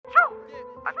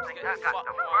I think I got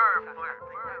the bird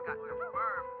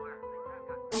flu.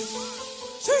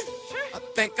 I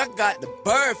think I got the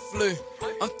bird flu.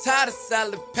 I'm tired of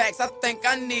salad packs. I think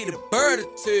I need a bird or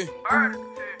two.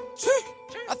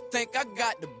 I think I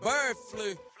got the bird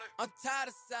flu. I'm tired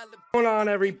of salad. What's going on,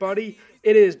 everybody?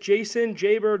 It is Jason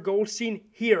Jbird Goldstein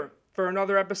here for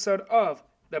another episode of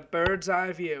The Bird's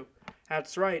Eye View.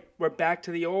 That's right, we're back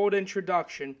to the old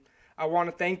introduction. I want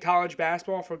to thank college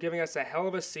basketball for giving us a hell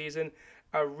of a season,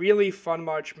 a really fun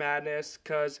March Madness,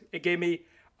 because it gave me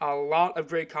a lot of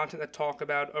great content to talk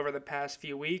about over the past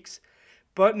few weeks.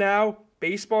 But now,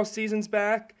 baseball season's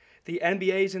back, the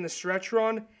NBA's in the stretch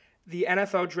run, the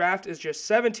NFL draft is just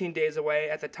 17 days away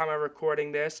at the time of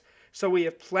recording this, so we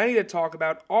have plenty to talk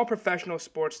about all professional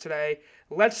sports today.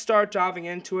 Let's start diving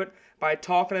into it by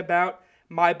talking about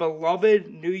my beloved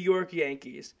New York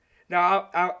Yankees.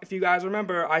 Now, if you guys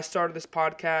remember, I started this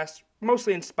podcast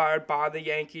mostly inspired by the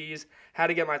Yankees, had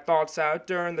to get my thoughts out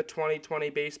during the 2020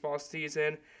 baseball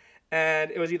season,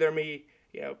 and it was either me,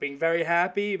 being very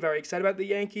happy, very excited about the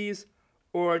Yankees,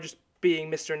 or just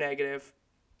being Mr. Negative.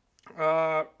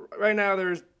 Right now,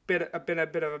 there's been a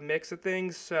bit of a mix of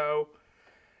things. So,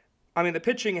 the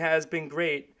pitching has been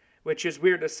great, which is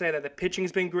weird to say that the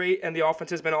pitching's been great and the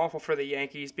offense has been awful for the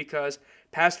Yankees because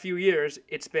past few years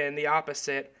it's been the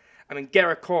opposite.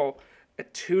 Garrett Cole, a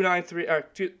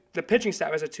 2.93, the pitching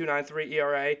staff has a 2.93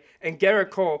 ERA, and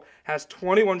Garrett Cole has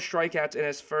 21 strikeouts in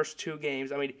his first two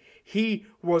games. He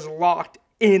was locked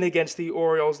in against the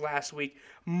Orioles last week,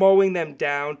 mowing them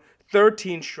down,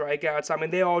 13 strikeouts.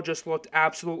 They all just looked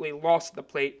absolutely lost at the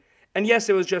plate. And yes,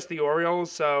 it was just the Orioles,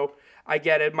 so I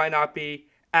get it might not be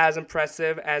as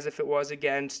impressive as if it was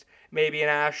against maybe an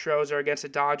Astros or against the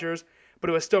Dodgers, but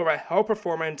it was still a hell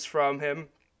performance from him.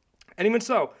 And even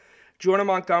so, Jordan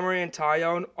Montgomery and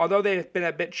Tyone, although they've been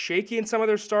a bit shaky in some of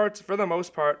their starts, for the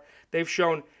most part, they've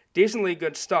shown decently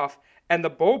good stuff. And the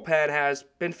bullpen has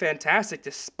been fantastic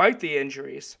despite the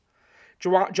injuries.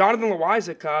 Jonathan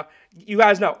Loaisiga, you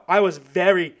guys know, I was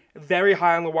very, very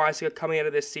high on Loaisiga coming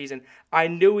into this season. I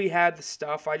knew he had the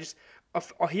stuff. He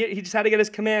just had to get his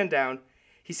command down.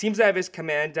 He seems to have his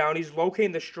command down. He's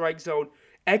locating the strike zone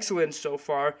excellent so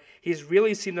far. He's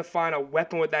really seemed to find a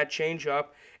weapon with that changeup.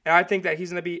 And I think that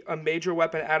he's going to be a major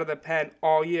weapon out of the pen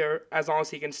all year as long as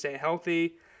he can stay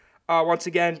healthy. Once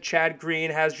again, Chad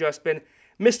Green has just been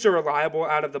Mr. Reliable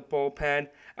out of the bullpen.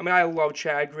 I love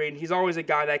Chad Green. He's always a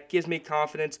guy that gives me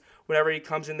confidence whenever he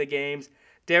comes in the games.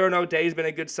 Darren O'Day's been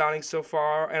a good signing so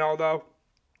far, and although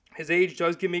his age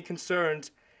does give me concerns,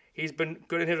 he's been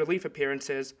good in his relief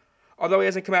appearances. Although he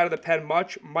hasn't come out of the pen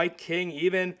much, Mike King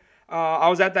even. I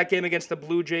was at that game against the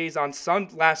Blue Jays on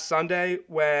last Sunday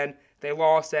when they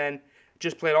lost and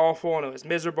just played awful, and it was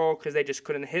miserable because they just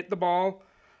couldn't hit the ball.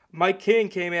 Mike King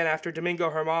came in after Domingo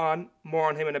Germán, more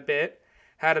on him in a bit,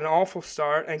 had an awful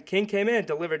start, and King came in and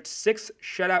delivered 6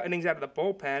 shutout innings out of the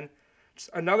bullpen, just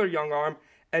another young arm.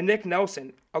 And Nick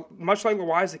Nelson, much like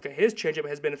Loaisiga, his changeup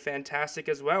has been fantastic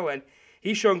as well, and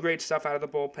he's shown great stuff out of the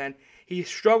bullpen. He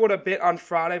struggled a bit on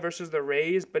Friday versus the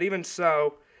Rays, but even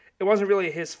so, it wasn't really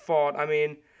his fault.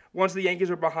 Once the Yankees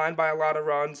were behind by a lot of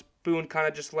runs, Boone kind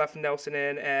of just left Nelson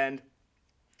in, and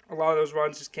a lot of those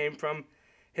runs just came from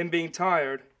him being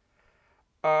tired.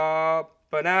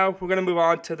 But now we're going to move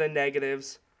on to the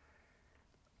negatives.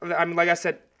 Like I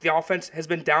said, the offense has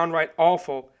been downright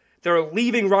awful. They're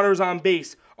leaving runners on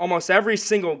base almost every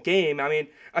single game.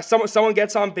 Someone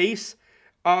gets on base,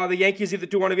 the Yankees either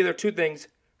do one of either two things: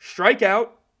 strike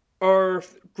out or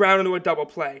ground into a double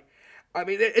play.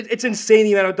 It's insane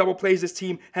the amount of double plays this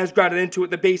team has grounded into with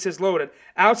the bases loaded.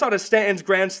 Outside of Stanton's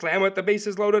grand slam with the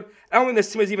bases loaded, I don't think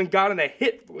this team has even gotten a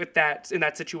hit with that in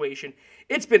that situation.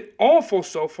 It's been awful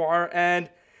so far, and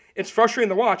it's frustrating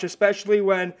to watch, especially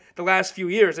when the last few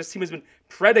years this team has been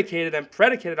predicated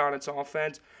on its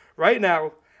offense. Right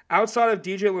now, outside of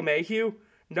DJ LeMahieu,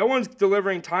 no one's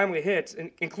delivering timely hits,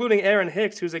 including Aaron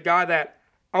Hicks, who's a guy that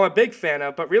I'm a big fan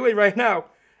of, but really right now,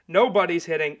 nobody's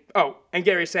hitting. Oh, and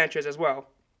Gary Sanchez as well.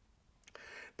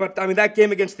 But, that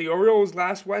game against the Orioles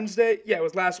last Wednesday? Yeah, it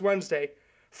was last Wednesday.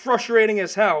 Frustrating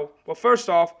as hell. Well, first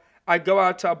off, I go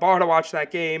out to a bar to watch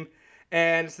that game,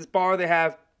 and it's this bar, they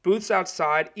have booths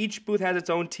outside. Each booth has its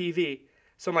own TV.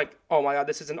 So I'm like, oh my God,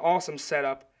 this is an awesome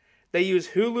setup. They use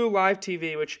Hulu Live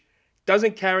TV, which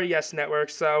doesn't carry Yes Network,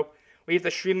 so we have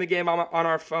to stream the game on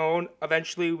our phone.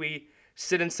 Eventually, we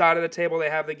sit inside of the table, they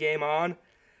have the game on.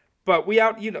 But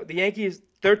the Yankees,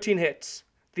 13 hits.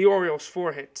 The Orioles,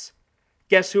 4 hits.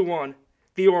 Guess who won?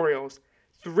 The Orioles.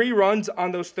 3 runs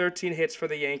on those 13 hits for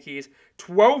the Yankees.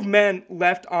 12 men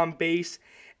left on base.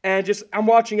 And I'm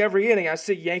watching every inning. I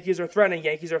see Yankees are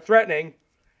threatening.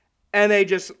 and they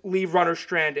just leave runners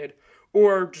stranded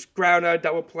or just ground a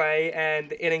double play and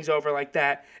the inning's over like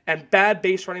that. And bad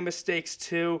base running mistakes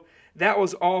too. That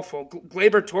was awful.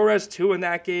 Gleyber Torres too in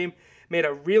that game made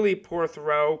a really poor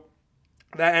throw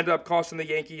that ended up costing the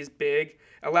Yankees big.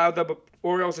 Allowed the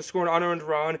Orioles to score an unearned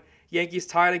run. Yankees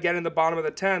tied again in the bottom of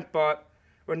the 10th, but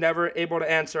were never able to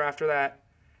answer after that.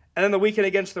 And then the weekend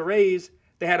against the Rays,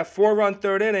 they had a 4-run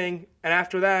third inning, and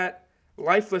after that,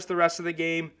 lifeless the rest of the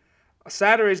game.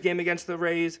 Saturday's game against the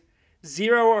Rays,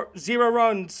 zero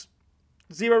runs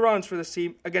for the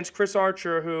team against Chris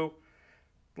Archer, who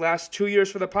last 2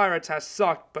 years for the Pirates has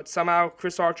sucked, but somehow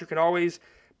Chris Archer can always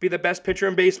be the best pitcher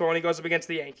in baseball when he goes up against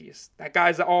the Yankees. That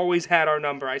guy's always had our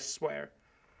number, I swear.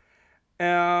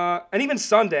 And even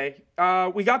Sunday,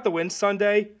 we got the win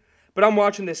Sunday, but I'm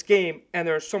watching this game, and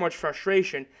there's so much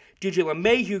frustration. DJ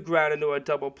LeMahieu grounded into a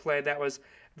double play that was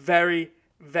very,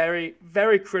 very,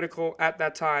 very critical at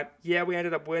that time. Yeah, we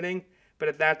ended up winning, but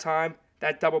at that time,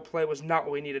 that double play was not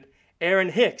what we needed. Aaron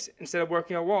Hicks, instead of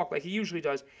working a walk like he usually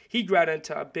does, he grounded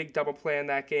into a big double play in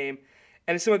that game.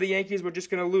 And some of the Yankees were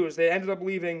just going to lose. They ended up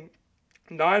leaving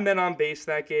 9 men on base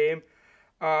that game.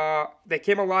 They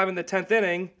came alive in the 10th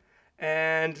inning,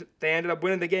 and they ended up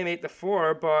winning the game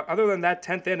 8-4. But other than that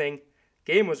 10th inning,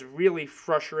 game was really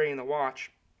frustrating to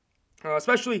watch.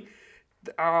 Especially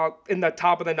in the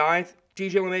top of the 9th.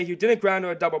 DJ LeMahieu didn't ground to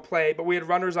a double play, but we had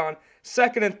runners on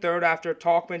second and third after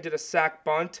Talkman did a sack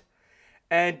bunt.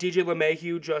 And DJ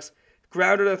LeMahieu just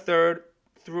grounded a third.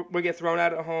 We get thrown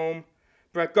out at home.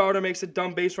 Brett Gardner makes a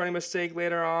dumb base running mistake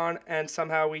later on, and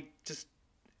somehow we just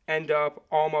end up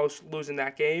almost losing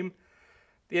that game.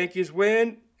 The Yankees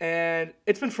win, and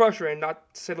it's been frustrating,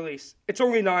 not to say the least. It's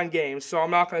only 9 games, so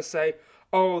I'm not going to say,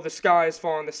 oh, the sky is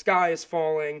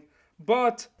falling,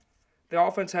 but the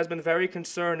offense has been very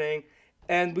concerning,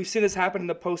 and we've seen this happen in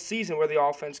the postseason where the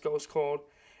offense goes cold.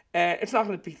 And it's not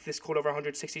going to be this cold over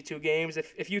 162 games.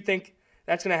 If you think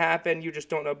that's going to happen, you just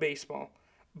don't know baseball.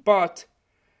 But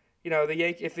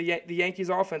the Yankees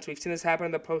offense, we've seen this happen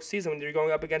in the postseason when you're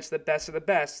going up against the best of the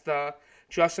best, the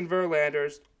Justin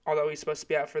Verlanders, although he's supposed to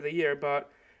be out for the year. But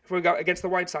if we go against the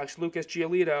White Sox, Lucas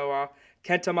Giolito,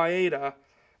 Kenta Maeda,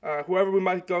 whoever we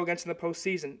might go against in the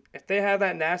postseason, if they have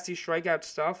that nasty strikeout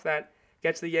stuff that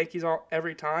gets the Yankees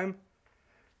every time,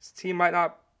 this team might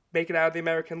not make it out of the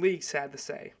American League, sad to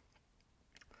say.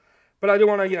 But I do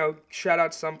want to, shout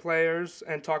out some players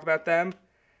and talk about them.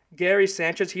 Gary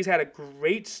Sanchez, he's had a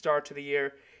great start to the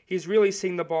year. He's really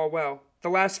seeing the ball well. The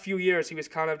last few years, he was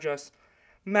kind of just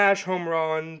mash home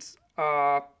runs.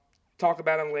 Talk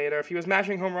about him later. If he was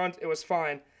mashing home runs, it was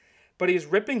fine. But he's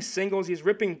ripping singles, he's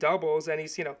ripping doubles, and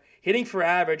he's, hitting for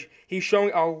average. He's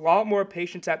showing a lot more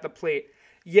patience at the plate.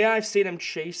 Yeah, I've seen him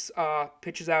chase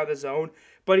pitches out of the zone,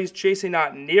 but he's chasing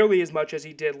not nearly as much as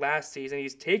he did last season.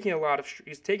 He's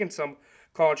taking some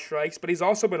called strikes, but he's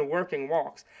also been working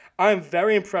walks. I'm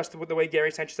very impressed with the way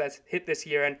Gary Sanchez has hit this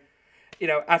year, and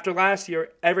after last year,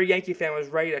 every Yankee fan was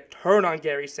ready to turn on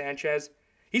Gary Sanchez.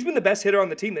 He's been the best hitter on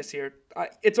the team this year.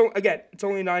 It's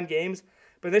only 9 games,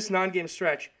 but in this 9-game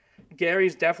stretch,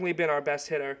 Gary's definitely been our best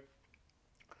hitter.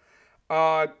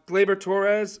 Gleyber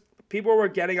Torres, people were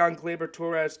getting on Gleyber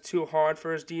Torres too hard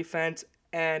for his defense,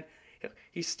 and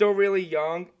he's still really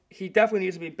young. He definitely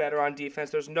needs to be better on defense.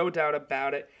 There's no doubt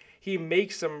about it. He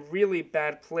makes some really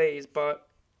bad plays, but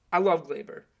I love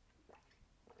Gleyber.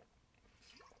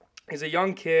 He's a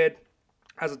young kid,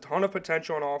 has a ton of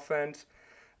potential on offense,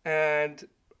 and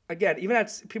again, even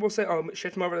people say,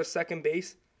 shift him over to second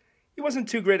base. He wasn't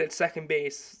too great at second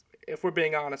base, if we're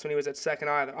being honest, when he was at second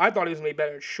either. I thought he was going to be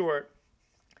better at short.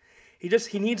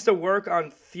 He needs to work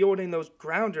on fielding those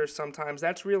grounders sometimes.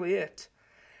 That's really it.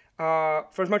 For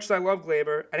as much as I love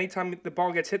Gleyber, anytime the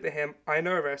ball gets hit to him, I'm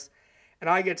nervous. And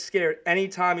I get scared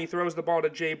anytime he throws the ball to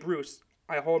Jay Bruce.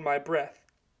 I hold my breath.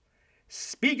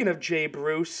 Speaking of Jay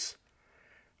Bruce,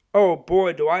 oh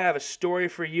boy, do I have a story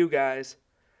for you guys.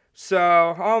 So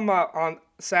on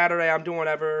Saturday, I'm doing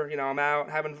whatever, I'm out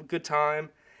having a good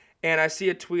time, and I see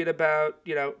a tweet about,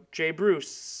 Jay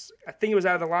Bruce. I think he was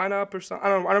out of the lineup or something. I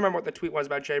don't remember what the tweet was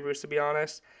about Jay Bruce, to be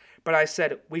honest, but I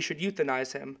said we should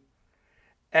euthanize him.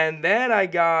 And then I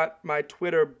got my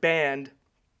Twitter banned.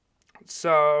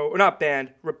 Or not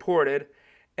banned, reported,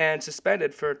 and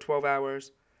suspended for 12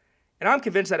 hours. And I'm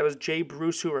convinced that it was Jay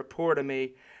Bruce who reported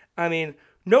me. I mean,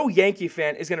 no Yankee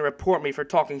fan is going to report me for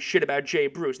talking shit about Jay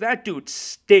Bruce. That dude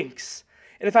stinks.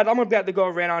 And in fact, I'm about to go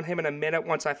rant on him in a minute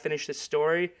once I finish this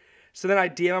story. So then I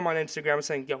DM him on Instagram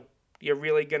saying, yo, you're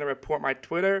really going to report my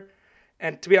Twitter?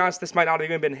 And to be honest, this might not have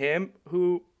even been him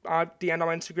who DM'd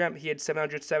on Instagram. He had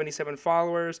 777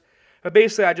 followers. But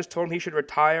basically, I just told him he should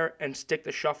retire and stick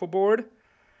to shuffleboard.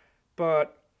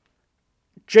 but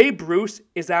Jay Bruce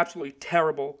is absolutely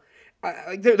terrible.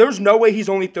 There's no way he's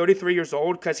only 33 years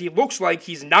old because he looks like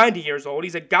he's 90 years old.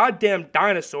 He's a goddamn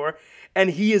dinosaur,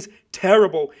 and he is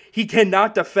terrible. He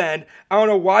cannot defend. I don't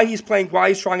know why he's trying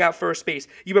out first base.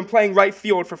 You've been playing right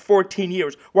field for 14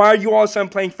 years. Why are you all of a sudden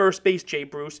playing first base, Jay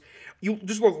Bruce? You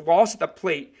just look lost at the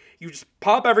plate. You just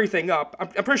pop everything up.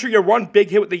 I'm pretty sure your one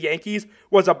big hit with the Yankees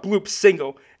was a bloop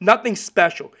single. Nothing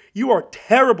special. You are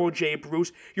terrible, Jay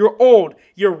Bruce. You're old.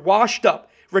 You're washed up.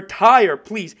 Retire,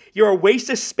 please. You're a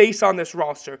waste of space on this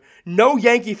roster. No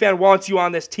Yankee fan wants you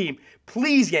on this team.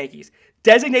 Please, Yankees,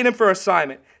 designate him for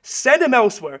assignment. Send him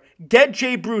elsewhere. Get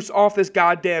Jay Bruce off this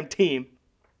goddamn team.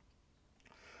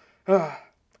 I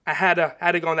had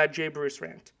to go on that Jay Bruce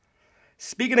rant.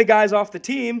 Speaking of guys off the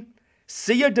team,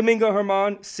 see ya Domingo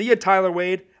Germán, see ya Tyler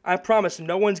Wade. I promise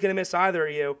no one's going to miss either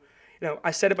of you.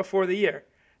 I said it before the year.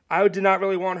 I did not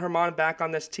really want Germán back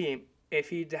on this team. If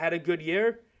he had a good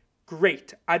year,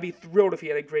 great. I'd be thrilled if he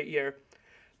had a great year.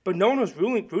 But no one was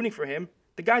rooting for him.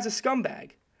 The guy's a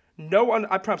scumbag. No one,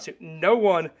 I promise you, no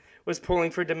one was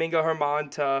pulling for Domingo Germán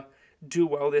to do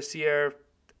well this year.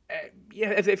 Yeah,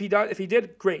 if he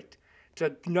did, great.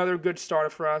 It's another good starter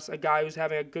for us, a guy who's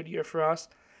having a good year for us.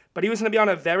 But he was going to be on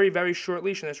a very, very short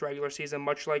leash in this regular season,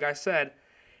 much like I said.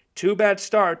 2 bad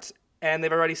starts, and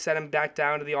they've already sent him back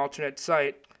down to the alternate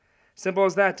site. Simple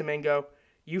as that, Domingo.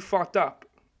 You fucked up.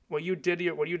 What you did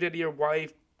to your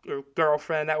wife or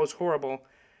girlfriend, that was horrible.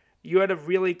 You had to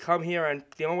really come here, and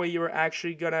the only way you were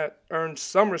actually going to earn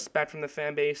some respect from the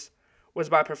fan base was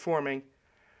by performing.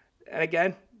 And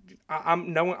again,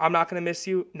 I'm not going to miss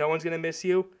you. No one's going to miss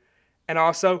you. And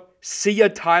also, see ya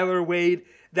Tyler Wade.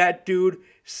 That dude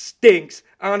stinks.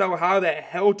 I don't know how the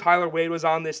hell Tyler Wade was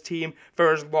on this team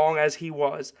for as long as he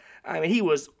was. I mean, he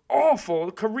was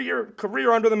awful.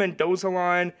 Career under the Mendoza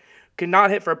line. Could not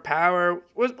hit for power.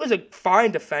 Was a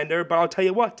fine defender, but I'll tell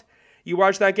you what. You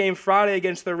watched that game Friday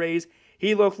against the Rays.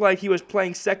 He looked like he was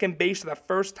playing second base for the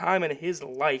first time in his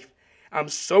life. I'm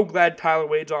so glad Tyler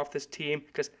Wade's off this team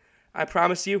because I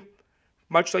promise you,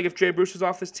 much like if Jay Bruce was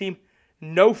off this team,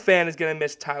 no fan is going to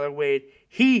miss Tyler Wade.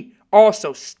 He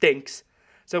also stinks.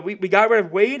 So we got rid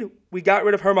of Wade. We got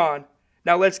rid of Germán.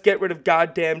 Now let's get rid of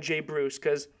goddamn Jay Bruce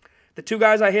because the 2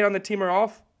 guys I hate on the team are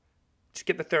off. Just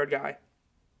get the 3rd guy.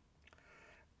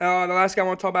 The last guy I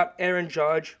want to talk about, Aaron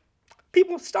Judge.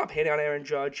 People, stop hating on Aaron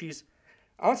Judge. He's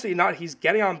honestly not. He's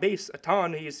getting on base a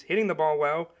ton. He's hitting the ball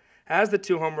well. Has the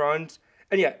 2 home runs.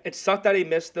 And yeah, it sucked that he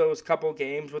missed those couple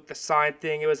games with the sign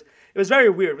thing. It was very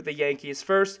weird with the Yankees.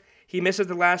 First, he misses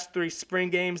the last 3 spring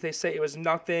games. They say it was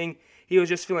nothing. He was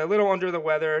just feeling a little under the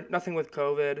weather. Nothing with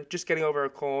COVID. Just getting over a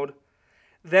cold.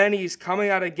 Then he's coming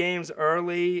out of games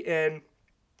early. And,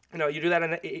 you do that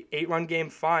in an 8-run game,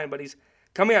 fine. But he's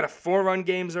coming out of 4-run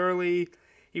games early.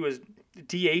 He was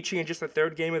DHing in just the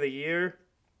 3rd game of the year.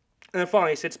 And then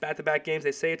finally he sits back-to-back games.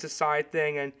 They say it's a side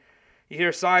thing. And you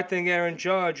hear side thing Aaron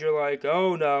Judge. You're like,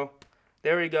 oh, no.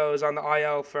 There he goes on the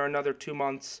IL for another 2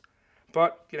 months.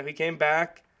 But, he came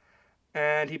back.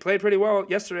 And he played pretty well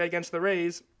yesterday against the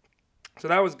Rays. So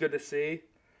that was good to see.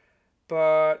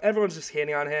 But everyone's just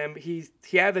hating on him. He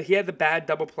had the bad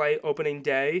double play opening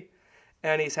day.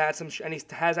 And he has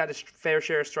had his fair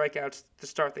share of strikeouts to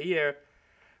start the year.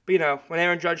 But, when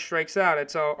Aaron Judge strikes out,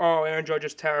 it's Aaron Judge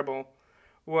is terrible.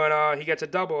 When he gets a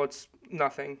double, it's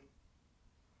nothing.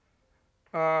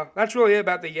 That's really it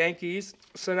about the Yankees.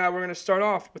 So now we're going to start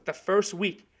off with the first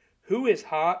week. Who is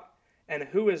hot and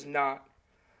who is not?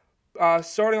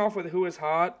 Starting off with who is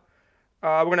hot,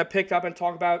 we're going to pick up and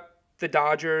talk about the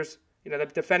Dodgers. The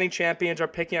defending champions are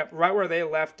picking up right where they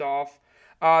left off.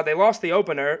 They lost the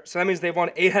opener, so that means they've won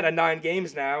 8 out of 9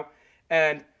 games now.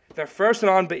 And they're first in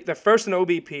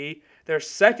OBP, they're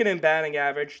second in batting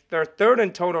average, they're 3rd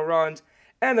in total runs,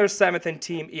 and they're 7th in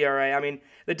team ERA. I mean,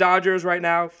 the Dodgers right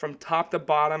now, from top to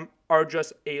bottom, are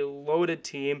just a loaded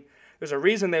team. There's a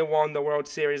reason they won the World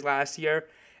Series last year.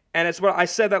 And it's what I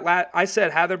said I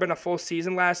said had there been a full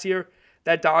season last year,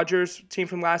 that Dodgers team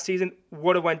from last season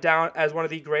would have went down as one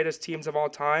of the greatest teams of all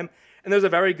time. And there's a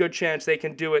very good chance they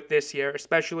can do it this year,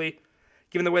 especially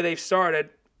given the way they've started,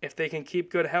 if they can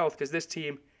keep good health, because this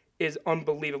team is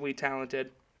unbelievably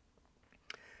talented.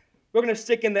 We're going to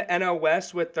stick in the NL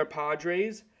West with their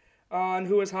Padres. And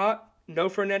who is hot? No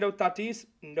Fernando Tatis,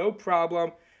 no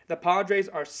problem. The Padres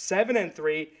are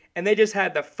 7-3, and they just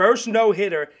had the first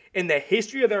no-hitter in the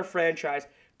history of their franchise,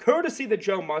 courtesy to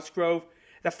Joe Musgrove,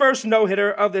 the first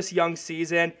no-hitter of this young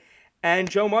season. And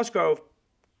Joe Musgrove,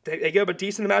 they gave a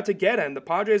decent amount to get him. The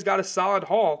Padres got a solid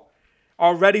haul,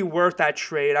 already worth that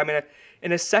trade. I mean,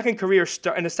 in his second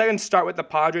start with the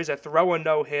Padres to throw a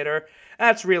no-hitter.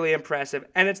 That's really impressive.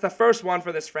 And it's the first one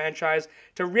for this franchise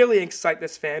to really excite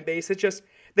this fan base. It's just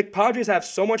the Padres have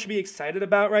so much to be excited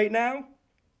about right now.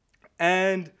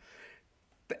 And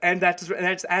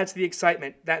that adds to the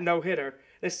excitement, that no-hitter.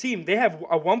 This team, they have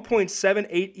a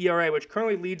 1.78 ERA, which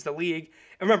currently leads the league.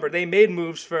 And remember, they made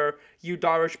moves for Yu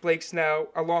Darvish, Blake Snell,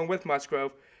 along with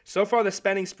Musgrove. So far, the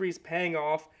spending spree is paying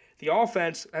off. The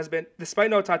offense has been,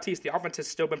 despite no Tatis, the offense has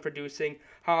still been producing.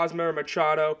 Hosmer,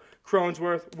 Machado,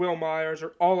 Cronenworth, Will Myers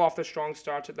are all off the strong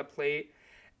starts at the plate.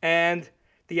 And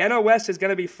the NL West is going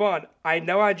to be fun. I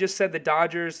know I just said this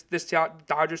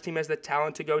Dodgers team has the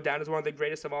talent to go down as one of the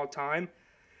greatest of all time.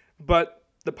 But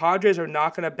the Padres are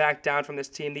not going to back down from this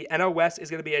team. The NL West is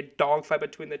going to be a dogfight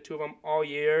between the two of them all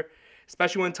year,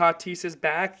 especially when Tatis is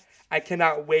back. I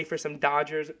cannot wait for some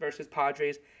Dodgers versus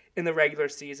Padres in the regular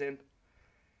season.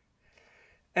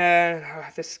 And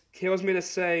this kills me to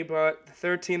say, but the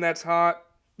third team that's hot,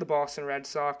 the Boston Red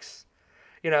Sox.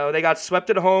 They got swept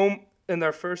at home in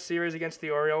their first series against the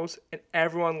Orioles, and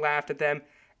everyone laughed at them.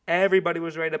 Everybody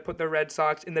was ready to put the Red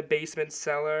Sox in the basement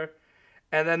cellar.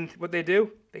 And then what they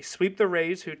do, they sweep the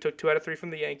Rays, who took 2 out of 3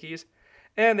 from the Yankees,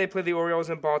 and they play the Orioles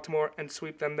in Baltimore and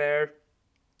sweep them there.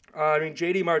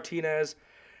 JD Martinez,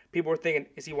 people were thinking,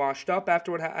 is he washed up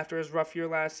after his rough year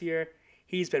last year?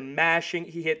 He's been mashing.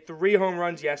 He hit 3 home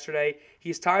runs yesterday.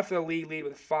 He's tied for the league lead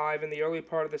with 5 in the early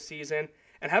part of the season.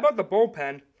 And how about the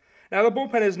bullpen? Now, the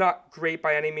bullpen is not great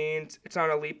by any means. It's not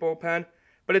an elite bullpen,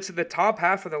 but it's at the top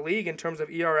half of the league in terms of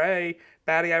ERA,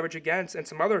 batting average against, and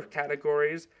some other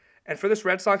categories. And for this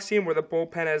Red Sox team, where the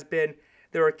bullpen has been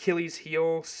their Achilles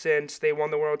heel since they won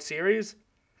the World Series,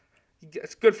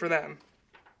 it's good for them.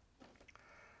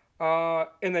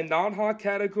 In the non-hot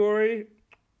category,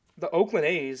 the Oakland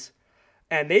A's,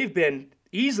 and they've been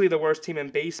easily the worst team in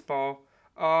baseball.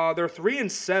 They're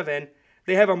 3-7.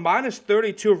 They have a minus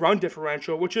 32 run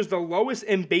differential, which is the lowest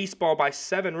in baseball by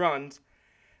 7 runs.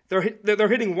 They're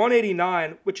hitting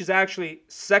 189, which is actually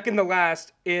second to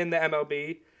last in the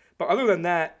MLB. But other than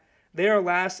that, they are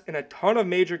last in a ton of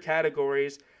major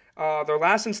categories. They're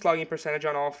last in slugging percentage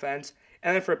on offense.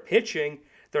 And then for pitching,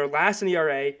 they're last in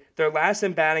ERA. They're last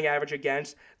in batting average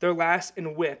against. They're last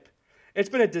in whip. It's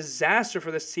been a disaster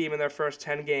for this team in their first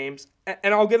 10 games.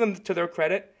 And I'll give them to their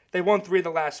credit. They won 3 of the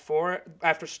last 4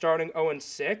 after starting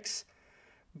 0-6.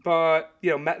 But,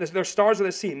 they're stars of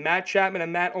this team, Matt Chapman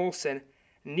and Matt Olson.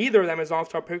 Neither of them is off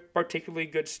to a particularly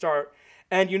good start.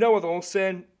 And with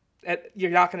Olson,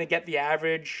 you're not going to get the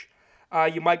average.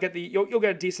 You might get you'll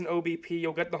get a decent OBP.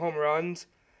 You'll get the home runs.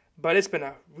 But it's been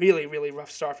a really, really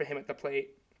rough start for him at the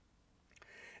plate.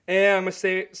 And I'm going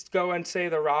to go and say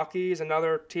the Rockies,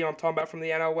 another team I'm talking about from the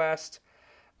NL West.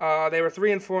 They were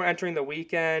 3-4 entering the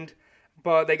weekend,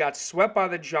 but they got swept by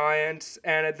the Giants,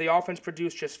 and the offense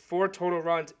produced just 4 total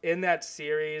runs in that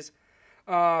series.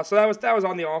 So that was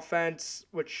on the offense,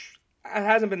 which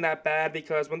hasn't been that bad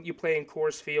because when you play in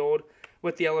Coors Field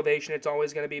with the elevation, it's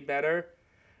always going to be better.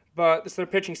 But it's their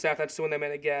pitching staff that's doing them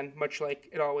in again, much like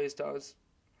it always does.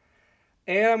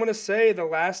 And I'm going to say the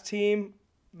last team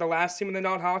in the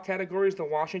non-hot category is the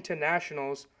Washington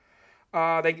Nationals.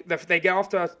 They get off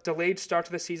to a delayed start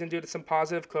to the season due to some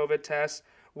positive COVID tests,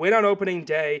 win on opening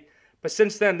day, but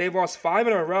since then they've lost 5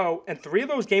 in a row, and 3 of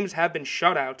those games have been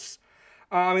shutouts.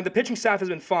 The pitching staff has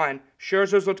been fine.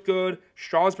 Scherzer's looked good.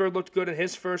 Strasburg looked good in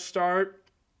his first start,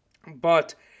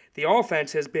 but the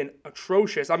offense has been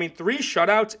atrocious. 3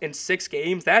 shutouts in 6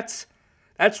 games, that's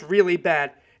really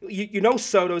bad.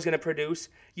 Soto's going to produce.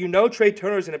 Trey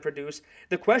Turner's going to produce.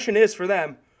 The question is for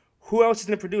them, who else is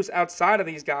going to produce outside of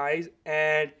these guys?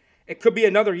 And it could be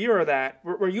another year of that.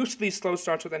 We're used to these slow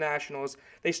starts with the Nationals.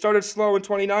 They started slow in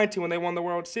 2019 when they won the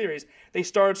World Series. They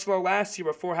started slow last year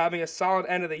before having a solid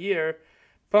end of the year.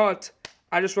 But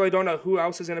I just really don't know who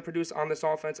else is going to produce on this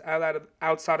offense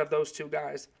outside of those 2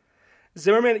 guys.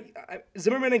 Zimmerman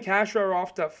and Castro are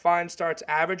off to fine starts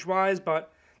average-wise,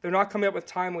 but they're not coming up with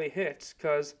timely hits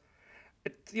because,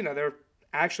 they're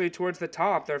actually towards the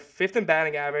top. They're 5th in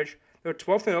batting average. They're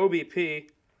 12th in OBP.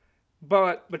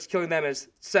 But what's killing them is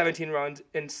 17 runs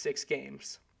in 6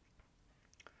 games.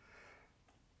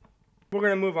 We're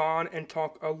going to move on and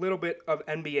talk a little bit of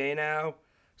NBA now.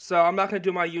 So I'm not going to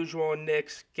do my usual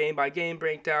Knicks game-by-game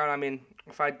breakdown.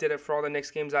 If I did it for all the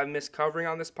Knicks games I've missed covering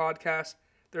on this podcast,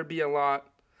 there'd be a lot.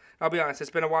 I'll be honest, it's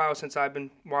been a while since I've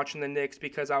been watching the Knicks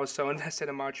because I was so invested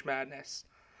in March Madness.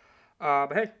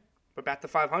 But hey, we're back to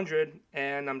 500,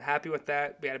 and I'm happy with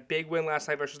that. We had a big win last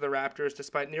night versus the Raptors,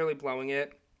 despite nearly blowing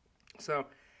it. So,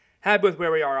 happy with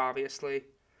where we are, obviously.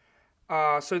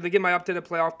 So to get my updated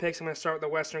playoff picks, I'm going to start with the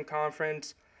Western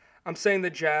Conference. I'm saying the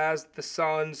Jazz, the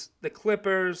Suns, the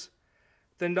Clippers,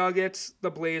 the Nuggets, the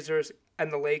Blazers,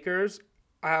 and the Lakers.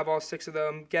 I have all 6 of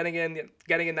them getting in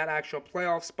that actual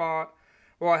playoff spot.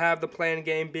 Well, I have the play-in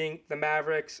game being the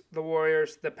Mavericks, the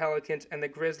Warriors, the Pelicans, and the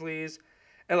Grizzlies.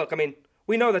 And look, I mean,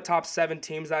 we know the top 7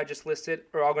 teams that I just listed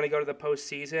are all going to go to the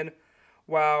postseason,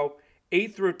 while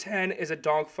 8 through 10 is a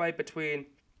dogfight between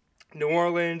New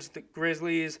Orleans, the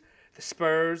Grizzlies, the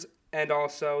Spurs, and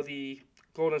also the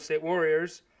Golden State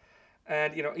Warriors.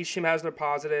 And each team has their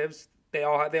positives. They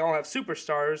all have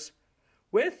superstars.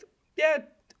 With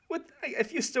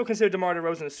if you still consider DeMar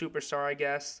DeRozan a superstar, I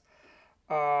guess.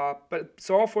 But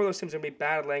so all 4 of those teams are going to be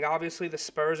battling. Obviously, the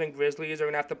Spurs and Grizzlies are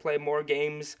going to have to play more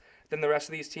games than the rest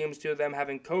of these teams due to them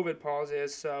having COVID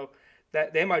pauses. So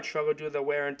that they might struggle due to the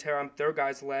wear and tear on their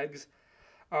guys' legs.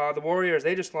 The Warriors,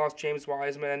 they just lost James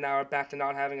Wiseman and now are back to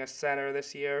not having a center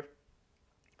this year.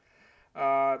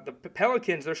 The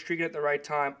Pelicans, they're streaking at the right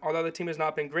time. Although the team has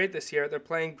not been great this year, they're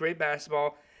playing great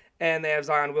basketball, and they have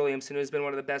Zion Williamson, who's been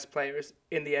one of the best players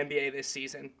in the NBA this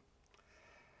season.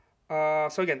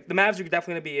 So again, the Mavs are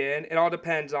definitely going to be in. It all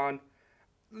depends on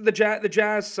the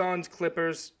Jazz, Suns,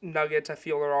 Clippers, Nuggets. I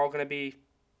feel are all going to be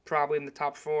probably in the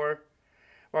top 4.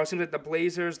 While it seems like the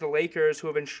Blazers, the Lakers, who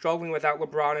have been struggling without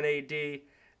LeBron and AD,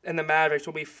 and the Mavericks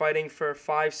will be fighting for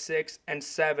 5, 6, and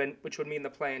 7, which would mean the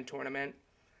play-in tournament.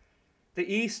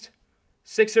 The East,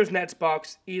 Sixers, Nets,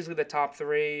 Bucks, easily the top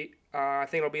 3. I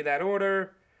think it'll be that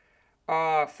order.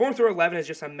 4 through 11 is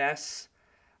just a mess.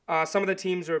 Some of the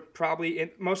teams are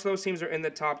most of those teams are in the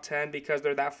top 10 because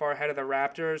they're that far ahead of the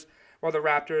Raptors, while the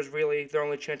Raptors really, their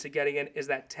only chance of getting in is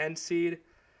that 10 seed.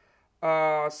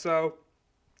 So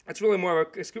it's really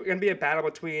it's going to be a battle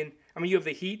between, you have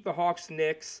the Heat, the Hawks,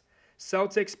 Knicks,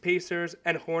 Celtics, Pacers,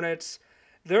 and Hornets.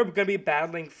 They're going to be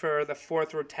battling for the 4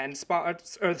 through 10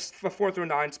 spots, or the 4 through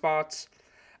 9 spots.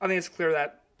 I think it's clear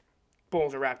that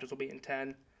Bulls or Raptors will be in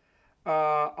 10.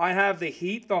 I have the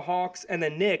Heat, the Hawks, and the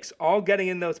Knicks all getting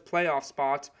in those playoff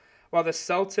spots, while the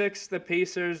Celtics, the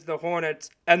Pacers, the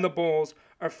Hornets, and the Bulls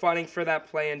are fighting for that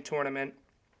play-in tournament.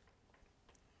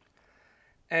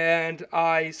 And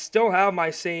I still have my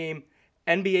same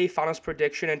NBA Finals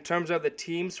prediction in terms of the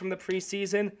teams from the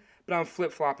preseason, but I'm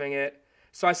flip-flopping it.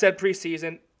 So I said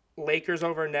preseason, Lakers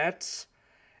over Nets,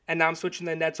 and now I'm switching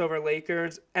the Nets over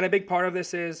Lakers. And a big part of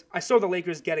this is I saw the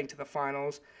Lakers getting to the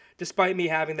finals, despite me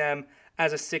having them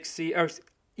as a 6 seed.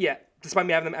 Despite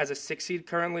me having them as a 6 seed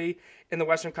currently in the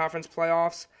Western Conference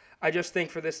playoffs. I just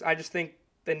think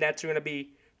the Nets are going to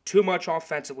be too much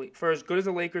offensively. For as good as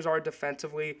the Lakers are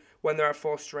defensively when they're at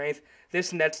full strength,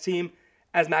 this Nets team,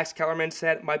 as Max Kellerman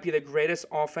said, might be the greatest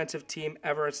offensive team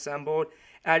ever assembled.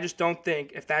 And I just don't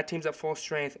think if that team's at full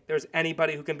strength, there's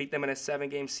anybody who can beat them in a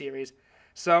 7-game series.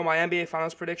 So my NBA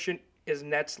Finals prediction is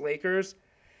Nets-Lakers.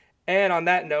 And on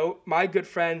that note, my good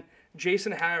friend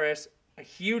Jason Harris, a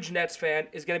huge Nets fan,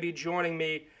 is going to be joining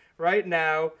me right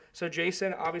now. So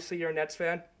Jason, obviously you're a Nets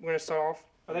fan. We're going to start off.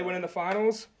 Are they winning the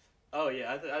finals? Oh,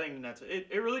 yeah. I think the Nets.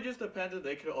 It really just depends if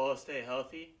they could all stay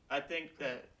healthy. I think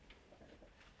that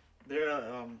they're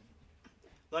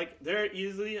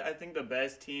easily, I think, the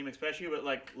best team, especially with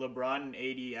LeBron and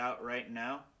AD out right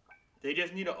now. They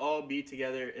just need to all be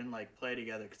together and play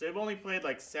together because they've only played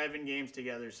 7 games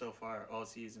together so far all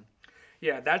season.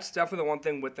 Yeah, that's definitely the one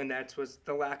thing with the Nets was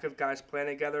the lack of guys playing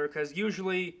together because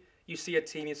usually you see a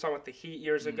team, you saw with the Heat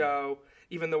years ago,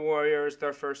 even the Warriors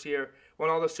their first year, when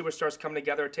all those superstars come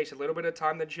together, it takes a little bit of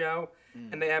time to gel,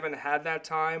 and they haven't had that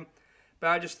time.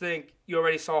 But I just think you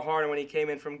already saw Harden when he came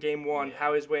in from Game 1,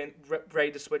 how he's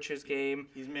ready to switch his game.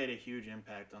 He's made a huge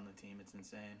impact on the team. It's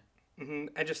insane. And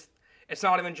it's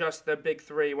not even just the big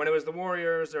 3. When it was the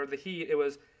Warriors or the Heat, it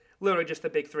was literally just the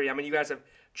big 3. You guys have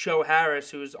Joe Harris,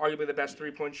 who's arguably the best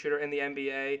three-point shooter in the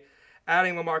NBA,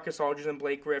 adding LaMarcus Aldridge and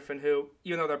Blake Griffin, who,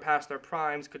 even though they're past their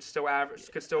primes, could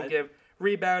still give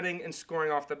rebounding and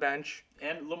scoring off the bench.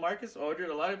 And LaMarcus Aldridge,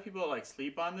 a lot of people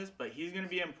sleep on this, but he's going to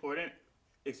be important,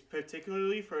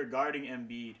 particularly for guarding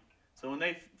Embiid. So when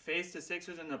they face the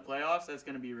Sixers in the playoffs, that's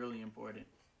going to be really important.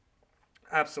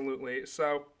 Absolutely.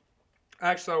 So,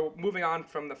 actually, moving on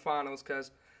from the finals,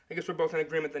 because I guess we're both in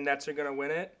agreement the Nets are going to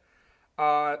win it.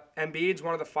 Embiid's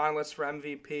one of the finalists for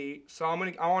MVP, so I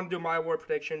want to do my award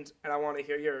predictions, and I want to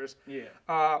hear yours. Yeah.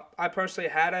 I personally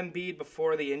had Embiid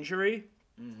before the injury.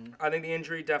 I think the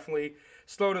injury definitely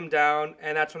slowed him down,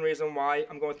 and that's one reason why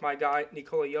I'm going with my guy,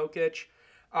 Nikola Jokic.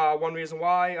 One reason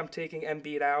why I'm taking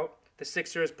Embiid out. The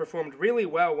Sixers performed really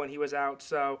well when he was out,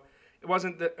 so it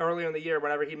wasn't earlier in the year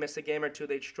whenever he missed a game or two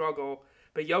they'd struggle.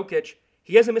 But Jokic,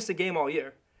 he hasn't missed a game all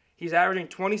year. He's averaging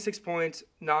 26 points,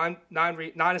 9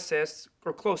 assists,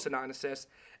 or close to 9 assists,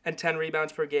 and 10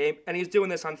 rebounds per game, and he's doing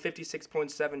this on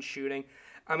 56.7 shooting.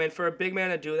 I mean, for a big man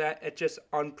to do that, it's just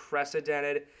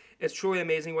unprecedented. It's truly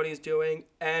amazing what he's doing.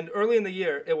 And early in the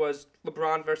year, it was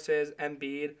LeBron versus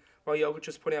Embiid, while Jokic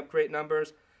was putting up great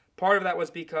numbers. Part of that was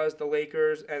because the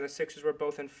Lakers and the Sixers were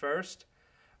both in first.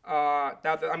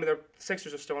 The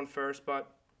Sixers are still in first,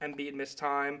 but Embiid missed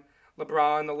time.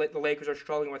 The Lakers are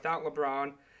struggling without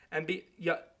LeBron.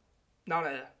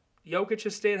 Jokic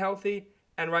has stayed healthy,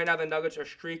 and right now the Nuggets are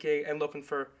streaking and looking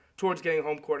towards getting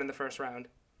home court in the first round.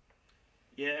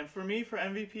 Yeah, and for me, for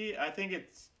MVP, I think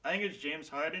it's James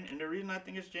Harden, and the reason I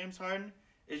think it's James Harden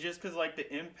is just because like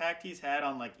the impact he's had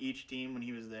on like each team when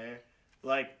he was there.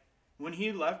 Like when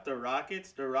he left the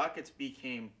Rockets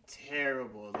became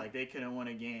terrible. Like they couldn't win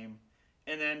a game,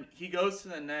 and then he goes to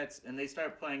the Nets, and they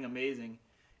start playing amazing.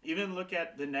 Even look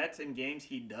at the Nets in games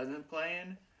he doesn't play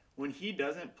in. When he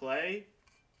doesn't play,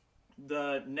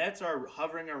 the Nets are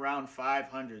hovering around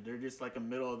 500. They're just like a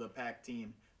middle of the pack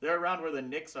team. They're around where the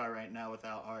Knicks are right now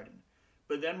without Harden.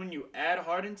 But then when you add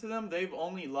Harden to them, they've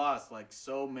only lost like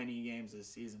so many games this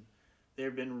season.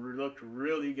 They've looked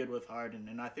really good with Harden,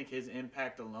 and I think his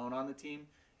impact alone on the team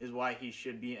is why he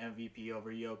should be MVP over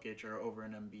Jokic or over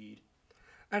an Embiid.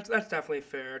 That's definitely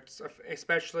fair,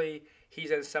 especially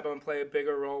he's had to step up and play a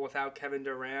bigger role without Kevin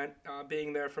Durant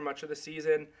being there for much of the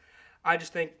season. I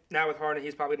just think now with Harden,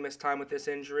 he's probably missed time with this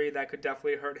injury. That could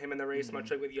definitely hurt him in the race, much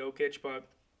like with Jokic, but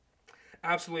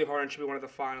absolutely Harden should be one of the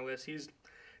finalists.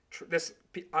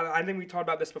 I think we talked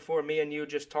about this before, me and you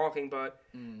just talking, but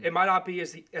it might not be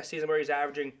a season where he's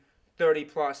averaging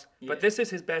 30-plus, but this is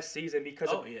his best season because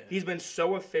he's been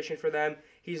so efficient for them.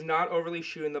 He's not overly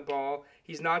shooting the ball.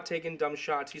 He's not taking dumb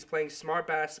shots. He's playing smart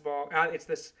basketball.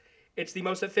 It's the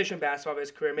most efficient basketball of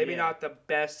his career. Maybe not the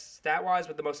best stat-wise,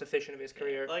 but the most efficient of his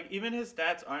career. Like, even his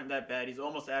stats aren't that bad. He's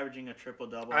almost averaging a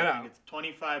triple-double. I know. I think it's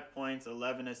 25 points,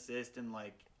 11 assists, and,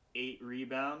 8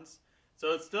 rebounds.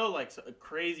 So it's still, a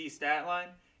crazy stat line.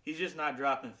 He's just not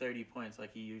dropping 30 points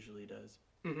like he usually does.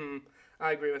 Mm-hmm.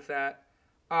 I agree with that.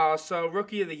 So,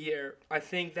 Rookie of the Year, I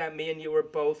think that me and you would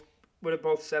have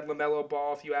both said LaMelo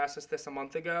Ball if you asked us this a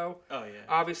month ago. Oh, yeah.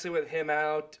 Obviously, with him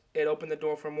out, it opened the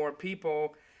door for more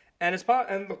people. And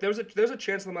look, there's a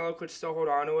chance LaMelo could still hold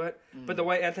on to it. But the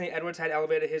way Anthony Edwards had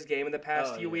elevated his game in the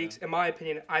past few weeks, in my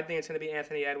opinion, I think it's going to be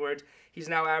Anthony Edwards. He's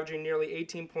now averaging nearly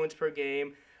 18 points per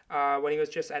game when he was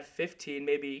just at 15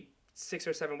 maybe 6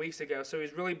 or 7 weeks ago. So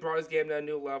he's really brought his game to a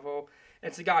new level. And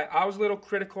it's a guy, I was a little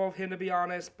critical of him, to be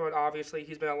honest, but obviously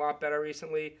he's been a lot better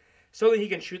recently. Certainly he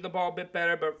can shoot the ball a bit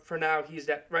better, but for now, he's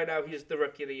the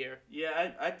Rookie of the Year.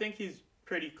 Yeah, I think he's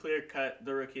pretty clear-cut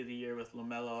the Rookie of the Year with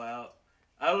LaMelo out.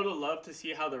 I would have loved to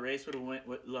see how the race would have went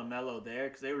with LaMelo there,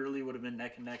 because they really would have been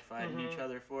neck and neck fighting each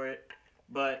other for it.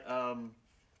 But now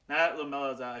that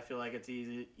LaMelo's out, I feel like it's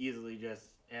easily just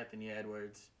Anthony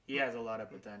Edwards. He has a lot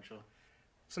of potential.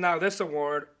 So now this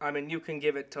award, I mean, you can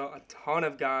give it to a ton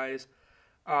of guys.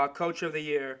 Coach of the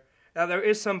Year. Now, there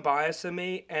is some bias in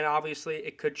me, and obviously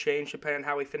it could change depending on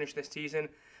how we finish this season.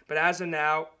 But as of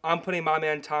now, I'm putting my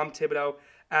man Tom Thibodeau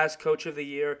as Coach of the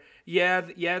Year.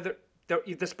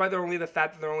 Despite the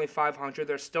fact that they're only 500,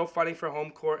 they're still fighting for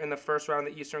home court in the first round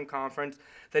of the Eastern Conference.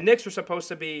 The Knicks were supposed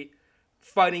to be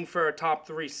fighting for a top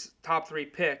three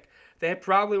pick. They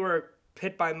probably were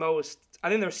hit by most. I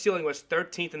think their ceiling was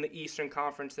 13th in the Eastern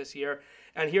Conference this year,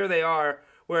 and here they are,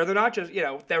 where they're not just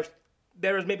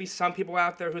there was maybe some people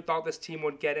out there who thought this team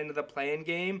would get into the play-in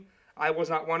game. I was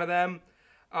not one of them,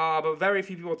 but very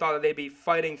few people thought that they'd be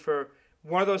fighting for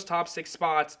one of those top 6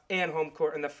 spots and home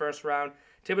court in the first round.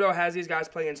 Thibodeau has these guys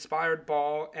playing inspired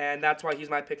ball, and that's why he's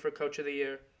my pick for Coach of the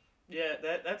Year. Yeah,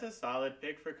 that's a solid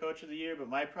pick for Coach of the Year, but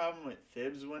my problem with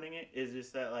Thibs winning it is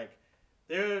just that,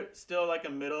 they're still, a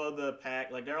middle of the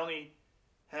pack. They're only,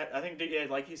 I think,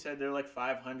 like you said, they're,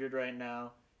 500 right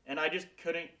now. And I just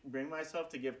couldn't bring myself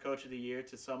to give Coach of the Year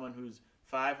to someone who's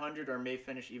 500 or may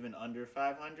finish even under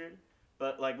 500.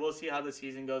 But, we'll see how the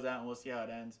season goes out, and we'll see how it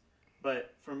ends.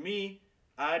 But for me,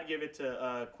 I'd give it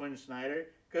to Quinn Snyder,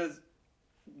 because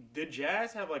the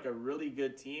Jazz have, a really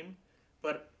good team.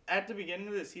 But at the beginning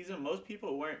of the season, most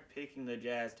people weren't picking the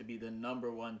Jazz to be the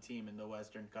number 1 team in the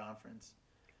Western Conference.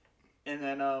 And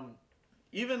then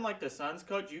even, the Suns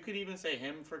coach, you could even say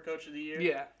him for Coach of the Year.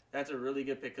 Yeah. That's a really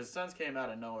good pick, because Suns came out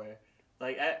of nowhere.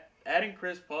 Adding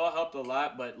Chris Paul helped a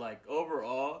lot, but,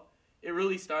 overall, it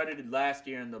really started last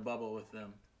year in the bubble with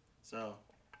them. So.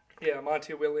 Yeah,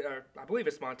 I believe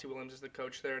it's Monty Williams is the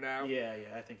coach there now. Yeah,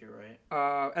 I think you're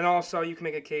right. And also, you can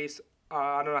make a case,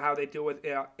 I don't know how they do with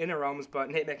interims, but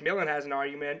Nate McMillan has an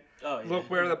argument. Oh, yeah. Look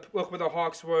where the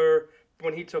Hawks were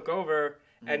when he took over,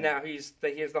 and now he has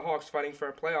the Hawks fighting for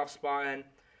a playoff spot, and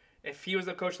if he was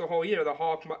the coach the whole year, the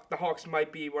Hawks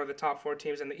might be one of the top 4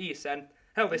 teams in the East. And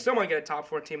hell, they still might get a top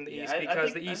 4 team in the East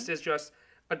because the East is just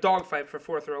a dogfight for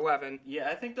 4 through 11. Yeah,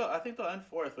 I think they'll end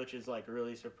 4th, which is like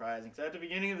really surprising. Because at the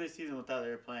beginning of the season, with how they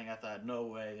were playing, I thought no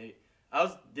way.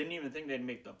 Didn't even think they'd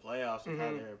make the playoffs with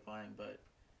how they were playing, but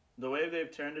the way they've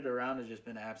turned it around has just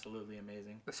been absolutely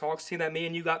amazing. This Hawks team that me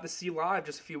and you got to see live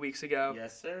just a few weeks ago.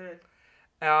 Yes, sir.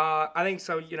 I think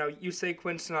so. You say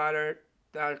Quinn Snyder,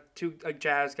 a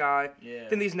Jazz guy. Yeah.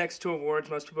 Then these next 2 awards,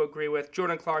 most people agree with.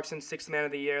 Jordan Clarkson, 6th man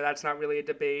of the year. That's not really a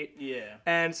debate. Yeah.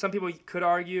 And some people could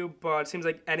argue, but it seems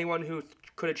like anyone who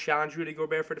could have challenged Rudy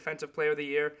Gobert for Defensive Player of the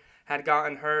Year had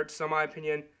gotten hurt. So, in my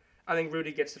opinion, I think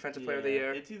Rudy gets Defensive Player of the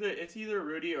Year. It's either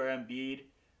Rudy or Embiid.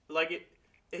 Like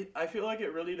I feel like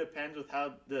it really depends with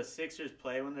how the Sixers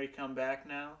play when they come back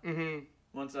now. Mm-hmm.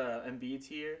 Once Embiid's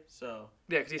here, so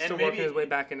yeah, because he's still working his way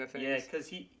back into things. Yeah, because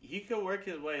he could work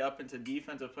his way up into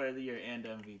Defensive Player of the Year and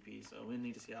MVP. So we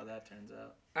need to see how that turns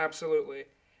out. Absolutely.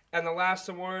 And the last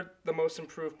award, the Most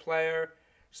Improved Player.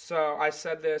 So I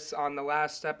said this on the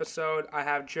last episode. I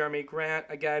have Jeremy Grant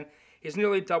again. He's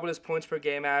nearly doubled his points per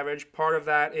game average. Part of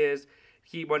that is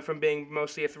he went from being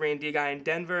mostly a 3-and-D guy in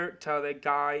Denver to the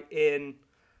guy in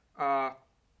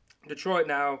Detroit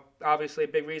now. Obviously, a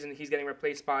big reason he's getting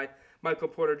replaced by Michael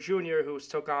Porter Jr., who's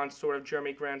took on sort of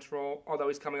Jeremy Grant's role, although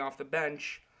he's coming off the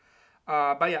bench.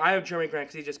 But yeah, I have Jeremy Grant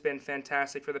because he's just been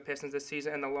fantastic for the Pistons this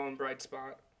season and the lone bright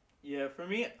spot. Yeah, for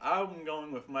me, I'm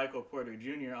going with Michael Porter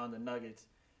Jr. on the Nuggets.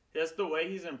 Just the way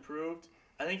he's improved.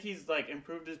 I think he's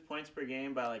improved his points per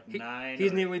game by 9.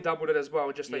 He's nearly doubled it as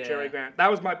well, just like Jeremy Grant.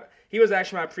 He was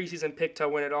actually my preseason pick to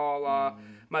win it all,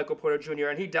 Michael Porter Jr.,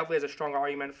 and he definitely has a strong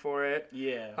argument for it.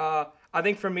 Yeah. I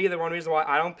think for me, the one reason why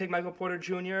I don't pick Michael Porter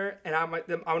Jr., and I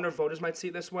wonder if voters might see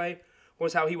it this way,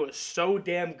 was how he was so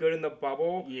damn good in the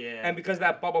bubble. Yeah. And because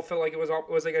that bubble felt like it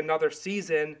was like another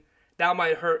season, that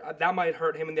might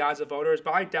hurt him in the eyes of voters.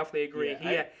 But I definitely agree.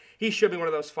 Yeah, he should be one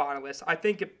of those finalists. I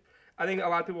think a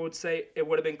lot of people would say it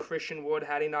would have been Christian Wood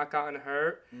had he not gotten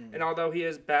hurt. And although he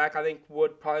is back, I think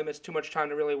Wood probably missed too much time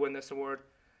to really win this award.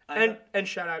 And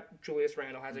shout out Julius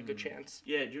Randle has a good chance.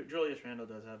 Yeah, Julius Randle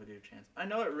does have a good chance. I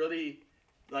know it really,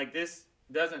 this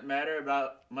doesn't matter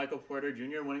about Michael Porter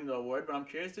Jr. winning the award, but I'm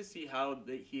curious to see how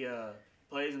he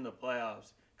plays in the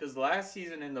playoffs. Because last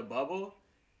season in the bubble,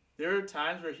 there were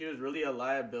times where he was really a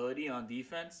liability on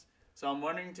defense. So I'm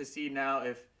wondering to see now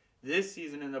if this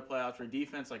season in the playoffs where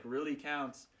defense really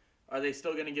counts, are they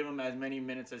still going to give him as many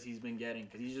minutes as he's been getting?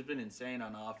 Because he's just been insane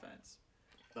on offense.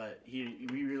 But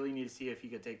we really need to see if he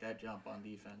could take that jump on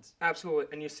defense. Absolutely,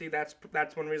 and you see that's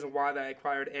one reason why they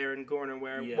acquired Aaron Gordon,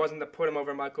 where it wasn't to put him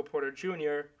over Michael Porter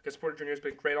Jr., because Porter Jr. has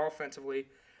been great offensively,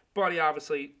 but he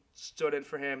obviously stood in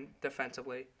for him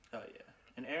defensively. Oh, yeah.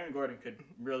 And Aaron Gordon could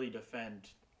really defend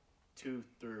 2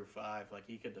 through 5.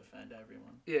 He could defend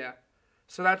everyone. Yeah.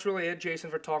 So that's really it, Jason,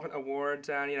 for talking awards.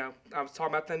 And, I was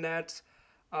talking about the Nets.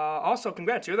 Also,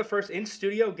 congrats. You're the first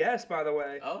in-studio guest, by the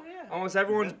way. Oh, yeah. Almost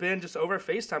everyone's been just over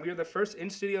FaceTime. You're the first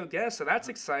in-studio guest, so that's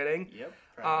exciting.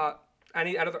 Yep.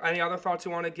 Any other thoughts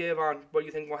you want to give on what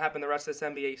you think will happen the rest of this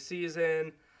NBA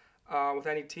season with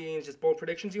any teams? Just bold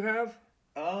predictions you have?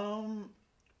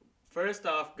 First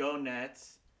off, go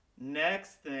Nets.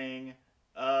 Next thing,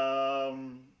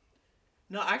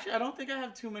 no, actually, I don't think I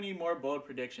have too many more bold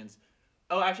predictions.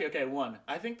 Oh, actually, okay, one.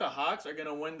 I think the Hawks are going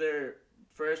to win their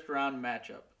first round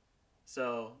matchup.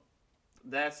 So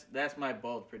that's my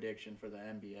bold prediction for the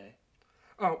NBA.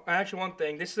 Oh, actually, one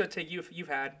thing. This is a take you've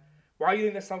had. Why do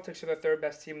you think the Celtics are the third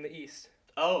best team in the East?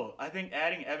 Oh, I think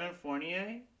adding Evan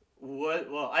Fournier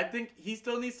I think he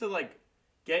still needs to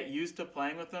get used to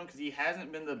playing with them because he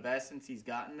hasn't been the best since he's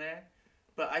gotten there.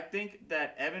 But I think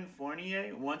that Evan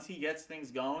Fournier, once he gets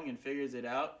things going and figures it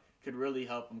out, could really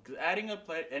help him. Because adding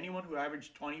anyone who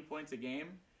averaged 20 points a game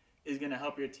is going to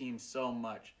help your team so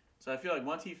much. So I feel like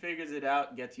once he figures it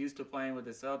out, gets used to playing with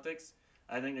the Celtics,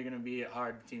 I think they're going to be a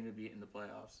hard team to beat in the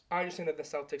playoffs. I just think that the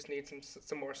Celtics need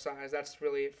some more size. That's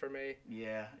really it for me.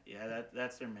 Yeah,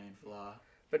 that's their main flaw.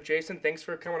 But Jason, thanks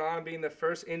for coming on and being the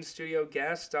first in-studio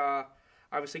guest.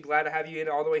 Obviously glad to have you in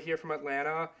all the way here from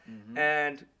Atlanta. Mm-hmm.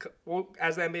 And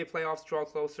as the NBA playoffs draw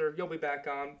closer, you'll be back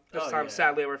on. This time,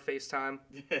 sadly, over FaceTime.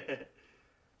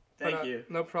 Thank you.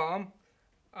 No problem.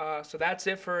 So that's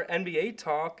it for NBA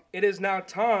talk. It is now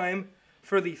time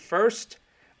for the first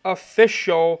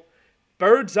official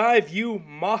Bird's Eye View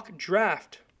mock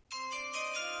draft.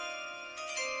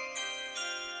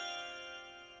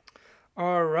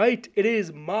 All right, it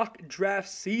is mock draft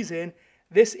season.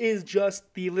 This is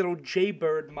just the little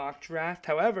Jbird mock draft.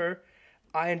 However,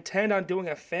 I intend on doing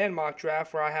a fan mock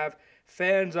draft where I have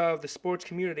fans of the sports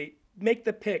community make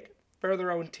the pick for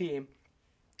their own team.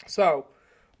 So,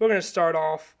 we're going to start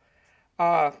off.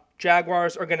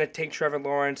 Jaguars are going to take Trevor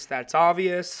Lawrence. That's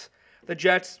obvious. The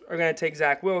Jets are going to take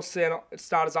Zach Wilson.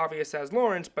 It's not as obvious as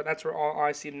Lawrence, but that's where all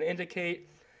I see them to indicate.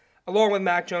 Along with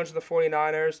Mac Jones of the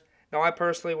 49ers. Now, I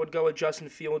personally would go with Justin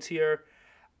Fields here.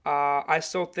 I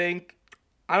still think,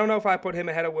 I don't know if I put him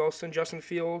ahead of Wilson, Justin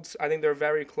Fields. I think they're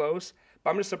very close.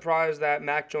 But I'm just surprised that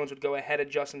Mac Jones would go ahead of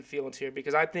Justin Fields here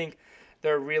because I think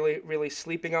they're really, really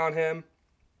sleeping on him.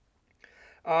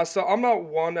 So I'm not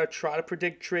one to try to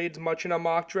predict trades much in a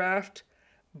mock draft,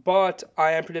 but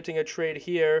I am predicting a trade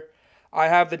here. I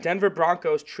have the Denver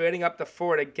Broncos trading up to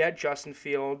 4 to get Justin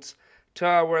Fields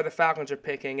to where the Falcons are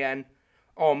picking, and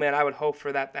oh man, I would hope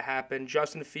for that to happen.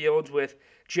 Justin Fields with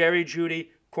Jerry Jeudy,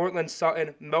 Courtland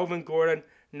Sutton, Melvin Gordon,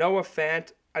 Noah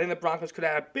Fant. I think the Broncos could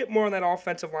add a bit more on that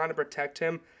offensive line to protect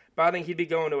him, but I think he'd be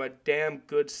going to a damn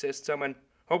good system, and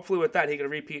hopefully with that he could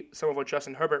repeat some of what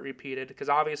Justin Herbert repeated, because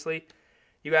obviously,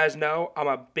 you guys know I'm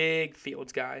a big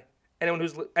Fields guy. Anyone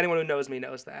who knows me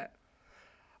knows that.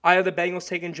 I have the Bengals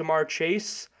taking Jamar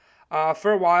Chase.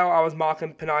 For a while, I was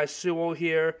mocking Penei Sewell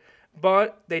here,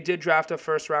 but they did draft a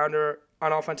first-rounder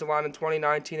on offensive line in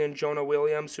 2019 in Jonah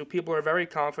Williams, who people are very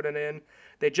confident in.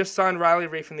 They just signed Riley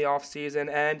Reif in the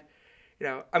offseason, and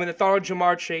the thought of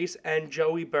Jamar Chase and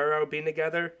Joey Burrow being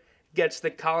together gets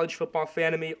the college football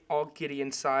fan in me all giddy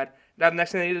inside. Now the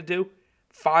next thing they need to do,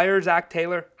 fire Zach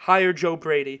Taylor, hire Joe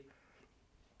Brady.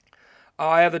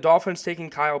 I have the Dolphins taking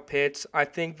Kyle Pitts. I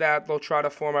think that they'll try to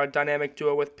form a dynamic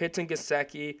duo with Pitts and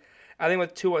Gesicki. I think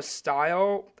with Tua's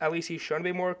style, at least he's shown to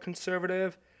be more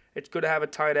conservative. It's good to have a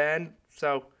tight end.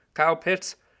 So Kyle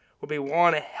Pitts will be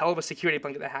one hell of a security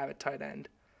blanket to have at tight end.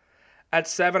 At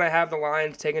 7, I have the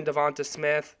Lions taking Devonta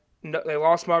Smith. No, they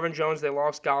lost Marvin Jones. They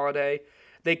lost Galladay.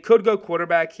 They could go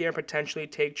quarterback here and potentially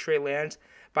take Trey Lance.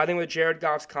 But I think with Jared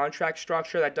Goff's contract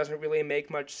structure, that doesn't really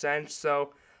make much sense.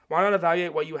 So why not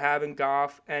evaluate what you have in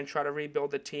Goff and try to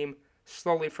rebuild the team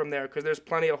slowly from there? Because there's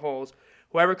plenty of holes.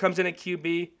 Whoever comes in at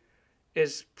QB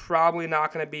is probably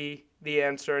not going to be the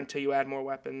answer until you add more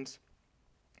weapons.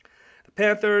 The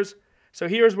Panthers. So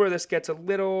here's where this gets a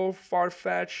little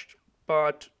far-fetched,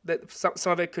 but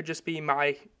some of it could just be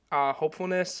my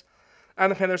hopefulness.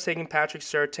 And the Panthers taking Patrick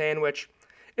Surtain, which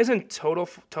isn't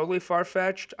totally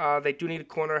far-fetched. They do need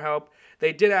corner help.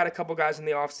 They did add a couple guys in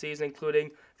the offseason,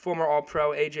 including former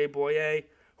All-Pro A.J. Boye,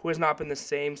 who has not been the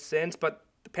same since. But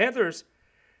the Panthers,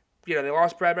 they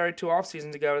lost Bradbury 2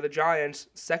 offseasons ago to the Giants.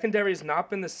 Secondary has not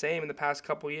been the same in the past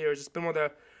couple years. It's been one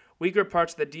of the weaker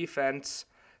parts of the defense.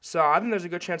 So I think there's a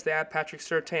good chance they add Patrick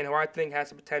Surtain, who I think has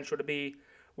the potential to be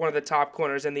one of the top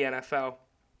corners in the NFL.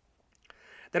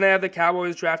 Then I have the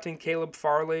Cowboys drafting Caleb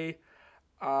Farley.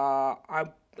 I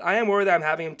am worried that I'm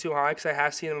having him too high because I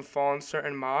have seen him fall in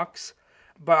certain mocks.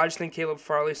 But I just think Caleb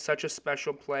Farley is such a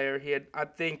special player. I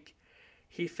think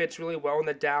he fits really well in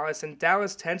the Dallas. And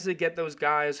Dallas tends to get those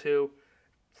guys who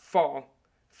fall.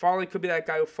 Farley could be that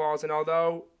guy who falls. And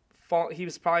although he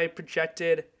was probably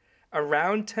projected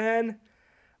around 10,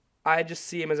 I just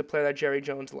see him as a player that Jerry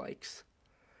Jones likes.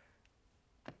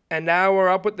 And now we're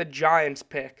up with the Giants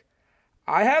pick.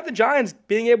 I have the Giants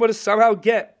being able to somehow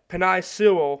get Penei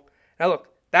Sewell. Now look,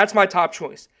 that's my top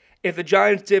choice. If the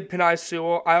Giants did Penei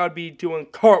Sewell, I would be doing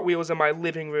cartwheels in my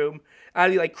living room.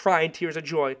 I'd be crying tears of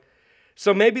joy.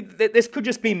 So maybe this could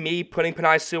just be me putting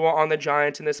Penei Sewell on the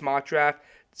Giants in this mock draft,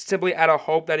 simply out of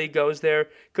hope that he goes there.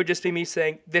 Could just be me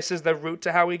saying this is the route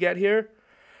to how we get here.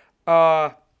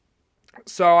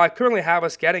 So I currently have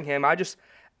us getting him.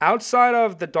 Outside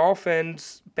of the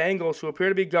Dolphins, Bengals, who appear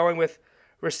to be going with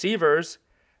receivers,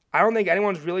 I don't think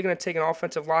anyone's really going to take an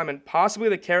offensive lineman, possibly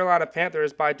the Carolina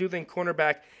Panthers, but I do think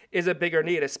cornerback is a bigger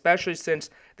need, especially since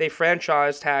they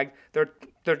franchise tagged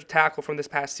their tackle from this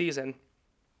past season.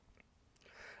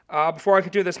 Before I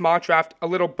continue this mock draft, a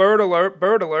little bird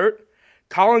alert.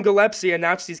 Colin Gillespie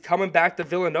announced he's coming back to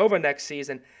Villanova next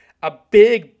season. A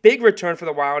big return for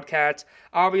the Wildcats.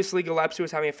 Obviously, Gillespie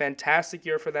was having a fantastic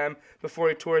year for them before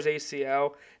he tore his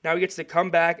ACL. Now he gets to come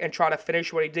back and try to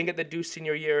finish what he didn't get to do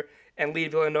senior year and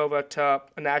lead Villanova to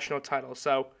a national title.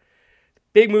 So,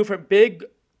 big news for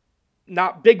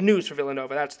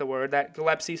Villanova, that's the word, that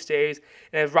Gillespie stays.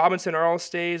 And if Robinson Earl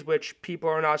stays, which people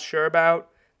are not sure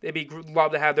about, they'd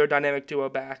love to have their dynamic duo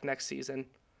back next season.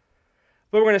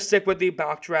 But we're going to stick with the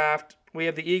mock draft. We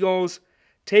have the Eagles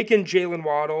taking Jalen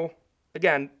Waddle.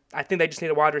 Again, I think they just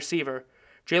need a wide receiver.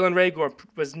 Jalen Reagor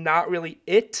was not really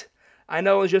it. I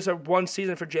know it was just one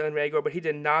season for Jalen Reagor, but he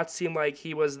did not seem like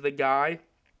he was the guy.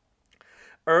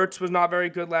 Ertz was not very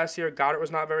good last year. Goddard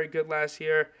was not very good last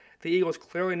year. The Eagles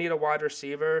clearly need a wide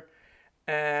receiver.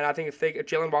 And I think if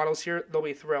Jalen Waddle's here, they'll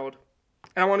be thrilled.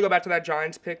 And I want to go back to that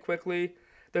Giants pick quickly.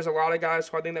 There's a lot of guys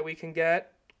who I think that we can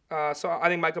get. So I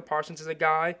think Micah Parsons is a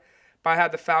guy. But I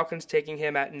had the Falcons taking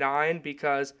him at 9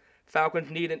 because Falcons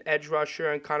need an edge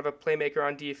rusher and kind of a playmaker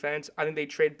on defense. I think they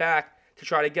trade back to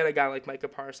try to get a guy like Micah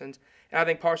Parsons. And I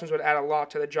think Parsons would add a lot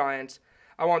to the Giants.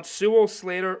 I want Sewell,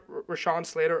 Slater, Rashawn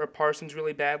Slater, or Parsons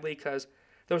really badly because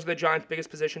those are the Giants' biggest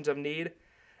positions of need.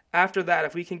 After that,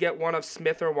 if we can get one of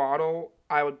Smith or Waddle,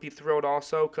 I would be thrilled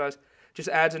also because just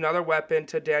adds another weapon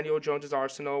to Daniel Jones'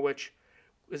 arsenal, which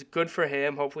is good for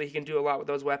him. Hopefully he can do a lot with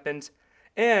those weapons.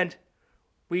 And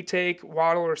we take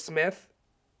Waddle or Smith,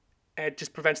 and it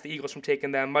just prevents the Eagles from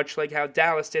taking them, much like how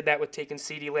Dallas did that with taking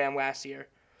CeeDee Lamb last year.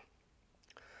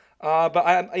 But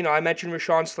I mentioned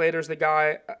Rashawn Slater's the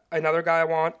guy, another guy I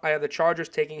want. I have the Chargers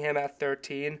taking him at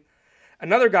 13.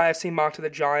 Another guy I've seen mocked to the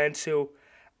Giants who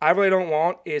I really don't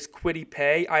want is Kwity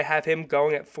Paye. I have him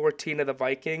going at 14 to the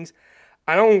Vikings.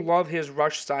 I don't love his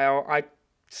rush style.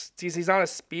 He's not a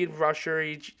speed rusher.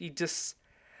 He just,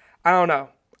 I don't know.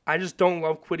 I just don't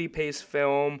love Kwity Paye's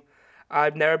film.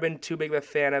 I've never been too big of a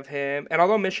fan of him. And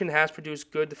although Michigan has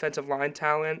produced good defensive line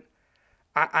talent,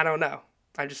 I don't know.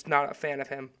 I'm just not a fan of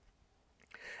him.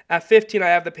 At 15, I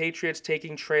have the Patriots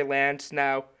taking Trey Lance.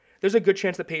 Now, there's a good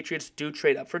chance the Patriots do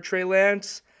trade up for Trey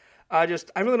Lance. I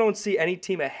really don't see any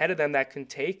team ahead of them that can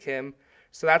take him.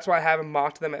 So that's why I have him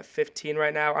mocked them at 15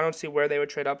 right now. I don't see where they would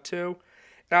trade up to.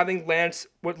 And I think Lance,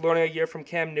 with learning a year from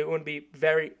Cam Newton, would be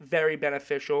very, very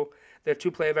beneficial. The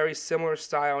two play a very similar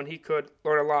style, and he could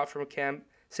learn a lot from Cam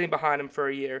sitting behind him for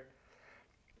a year.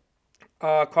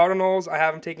 Cardinals, I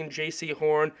have him taking J.C.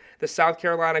 Horn, the South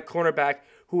Carolina cornerback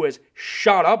who has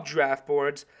shot up draft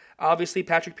boards. Obviously,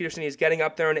 Patrick Peterson is getting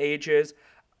up there in ages,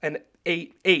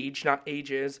 not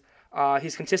ages.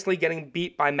 He's consistently getting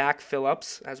beat by Mac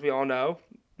Phillips, as we all know.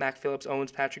 Mac Phillips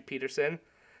owns Patrick Peterson.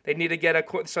 They need to get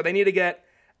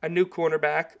a new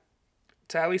cornerback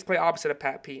to at least play opposite of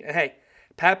Pat Pete. And hey,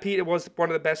 Pat Pete was one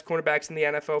of the best cornerbacks in the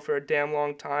NFL for a damn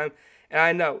long time. And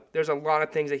I know there's a lot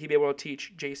of things that he'd be able to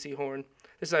teach J.C. Horn.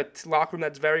 This is a locker room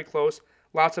that's very close.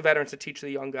 Lots of veterans to teach the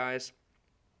young guys.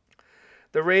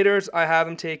 The Raiders, I have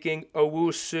them taking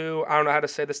Owusu. I don't know how to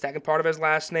say the second part of his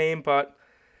last name, but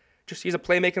just he's a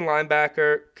playmaking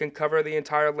linebacker, can cover the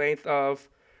entire length of,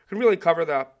 can really cover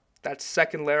that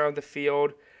second layer of the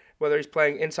field, whether he's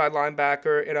playing inside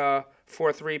linebacker in a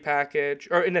 4-3 package,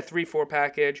 or in a 3-4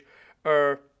 package,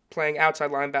 or playing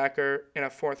outside linebacker in a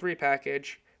 4-3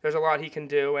 package. There's a lot he can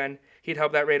do, and he'd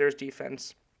help that Raiders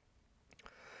defense.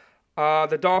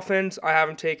 The Dolphins, I have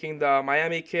him taking the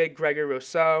Miami kid, Gregory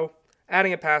Rousseau,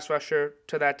 adding a pass rusher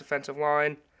to that defensive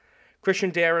line.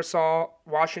 Christian Darrisaw,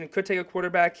 Washington could take a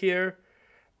quarterback here,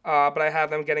 but I have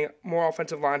them getting more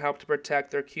offensive line help to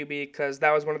protect their QB because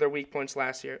that was one of their weak points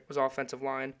last year, was offensive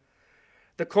line.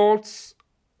 The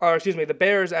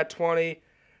Bears at 20,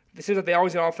 it seems like they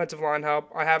always need offensive line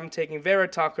help. I have them taking Vera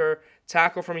Tucker,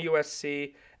 tackle from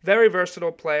USC, very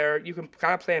versatile player. You can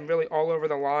kind of play him really all over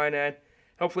the line, and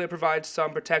hopefully it provides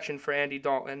some protection for Andy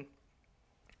Dalton.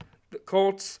 The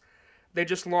Colts, they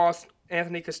just lost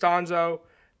Anthony Costanzo,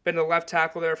 been the left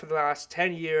tackle there for the last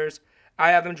 10 years.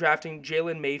 I have them drafting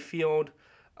Jalen Mayfield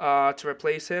to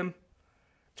replace him.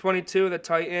 22, the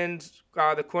Titans,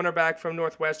 the cornerback from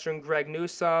Northwestern, Greg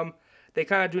Newsome. They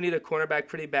kind of do need a cornerback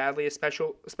pretty badly,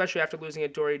 especially after losing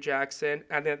Adoree Jackson.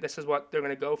 I think this is what they're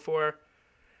going to go for.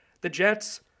 The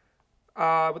Jets,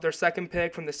 with their second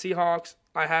pick from the Seahawks,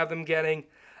 I have them getting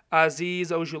Azeez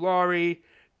Ojulari,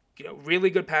 really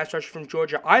good pass rusher from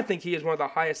Georgia. I think he is one of the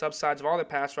highest upsides of all the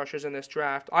pass rushers in this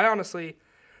draft. I honestly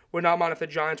would not mind if the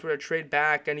Giants were to trade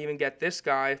back and even get this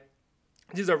guy.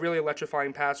 He's a really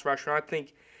electrifying pass rusher, and I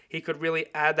think he could really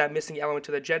add that missing element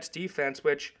to the Jets' defense,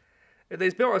 which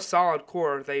they've built a solid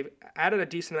core. They've added a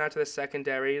decent amount to the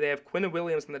secondary. They have Quinn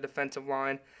Williams in the defensive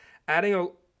line. Adding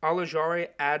Ojulari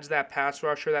adds that pass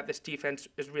rusher that this defense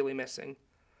is really missing.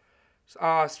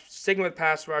 Sticking with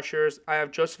pass rushers, I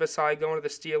have Joseph Asai going to the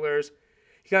Steelers.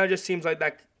 He kind of just seems like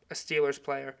a Steelers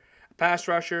player. A pass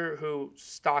rusher who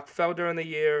stock fell during the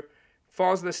year,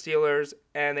 falls to the Steelers,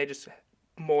 and they just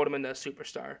mold him into a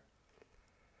superstar.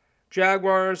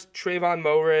 Jaguars, Trayvon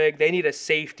Moehrig, they need a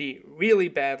safety really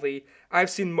badly. I've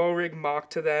seen Moehrig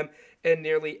mocked to them in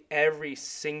nearly every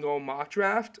single mock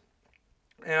draft,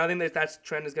 and I think that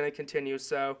trend is going to continue.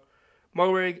 So,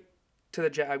 Moehrig to the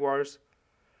Jaguars.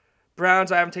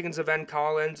 Browns, I haven't taken Zaven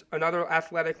Collins, another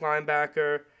athletic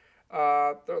linebacker.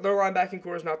 Their linebacking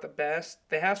core is not the best.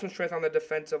 They have some strength on the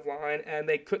defensive line, and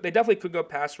they definitely could go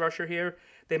pass rusher here.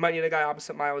 They might need a guy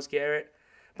opposite Myles Garrett,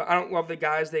 but I don't love the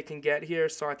guys they can get here,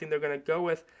 so I think they're going to go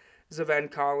with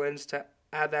Zaven Collins to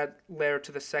add that layer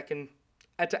to the second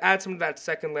to add some of that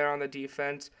second layer on the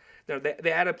defense.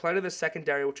 They added play to the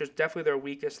secondary, which is definitely their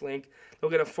weakest link.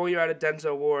 They'll get a full year out of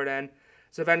Denzel Ward, and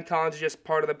Zaven Collins is just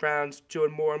part of the Browns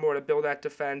doing more and more to build that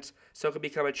defense so it could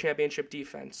become a championship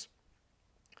defense.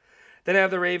 Then I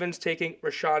have the Ravens taking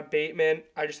Rashad Bateman.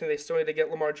 I just think they still need to get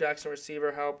Lamar Jackson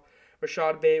receiver help.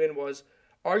 Rashad Bateman was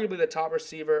arguably the top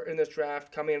receiver in this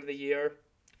draft coming into the year.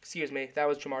 Excuse me, that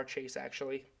was Jamar Chase,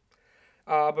 actually.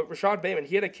 But Rashad Bateman,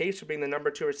 he had a case for being the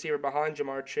number 2 receiver behind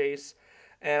Jamar Chase.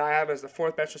 And I have him as the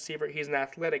 4th best receiver. He's an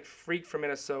athletic freak from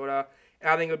Minnesota.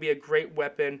 And I think it would be a great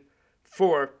weapon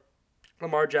for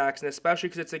Lamar Jackson, especially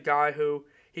because it's a guy who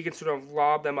he can sort of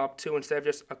lob them up to instead of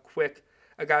just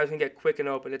a guy who can get quick and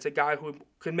open. It's a guy who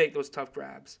could make those tough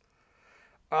grabs.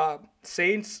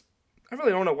 Saints, I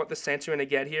really don't know what the Saints are going to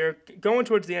get here. Going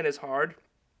towards the end is hard.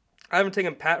 I haven't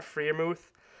taken Pat Freiermuth,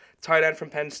 tight end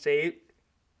from Penn State.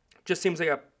 Just seems like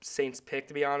a Saints pick,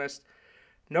 to be honest.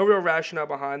 No real rationale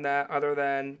behind that other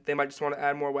than they might just want to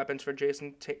add more weapons for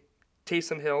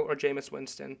Taysom Hill or Jameis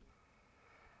Winston.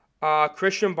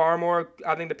 Christian Barmore,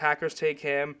 I think the Packers take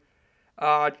him.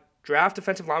 Draft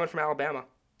defensive lineman from Alabama.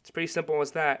 It's pretty simple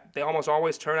as that. They almost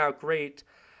always turn out great.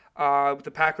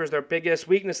 The Packers, their biggest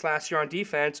weakness last year on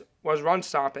defense was run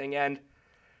stopping. And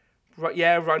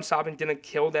run stopping didn't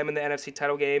kill them in the NFC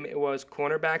title game. It was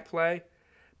cornerback play.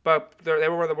 But they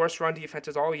were one of the worst run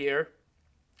defenses all year.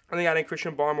 I think adding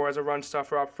Christian Barmore as a run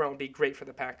stuffer up front would be great for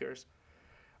the Packers.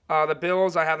 The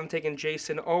Bills, I have them taking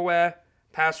Jason Owe,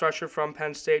 pass rusher from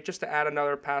Penn State, just to add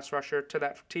another pass rusher to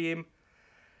that team.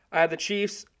 I had the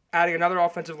Chiefs adding another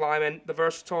offensive lineman, the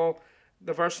versatile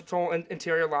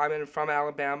interior lineman from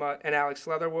Alabama, and Alex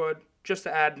Leatherwood, just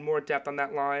to add more depth on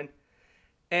that line.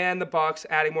 And the Bucs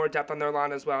adding more depth on their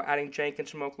line as well, adding Jenkins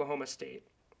from Oklahoma State.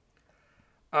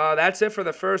 That's it for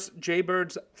the first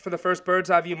Bird's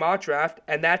Eye View mock draft,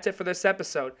 and that's it for this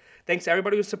episode. Thanks to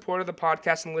everybody who supported the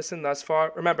podcast and listened thus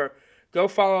far. Remember, go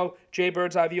follow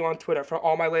Jbird's Eye View on Twitter for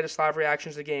all my latest live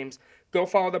reactions to games. Go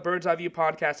follow the Bird's Eye View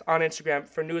podcast on Instagram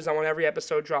for news on when every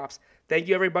episode drops. Thank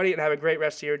you, everybody, and have a great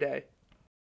rest of your day.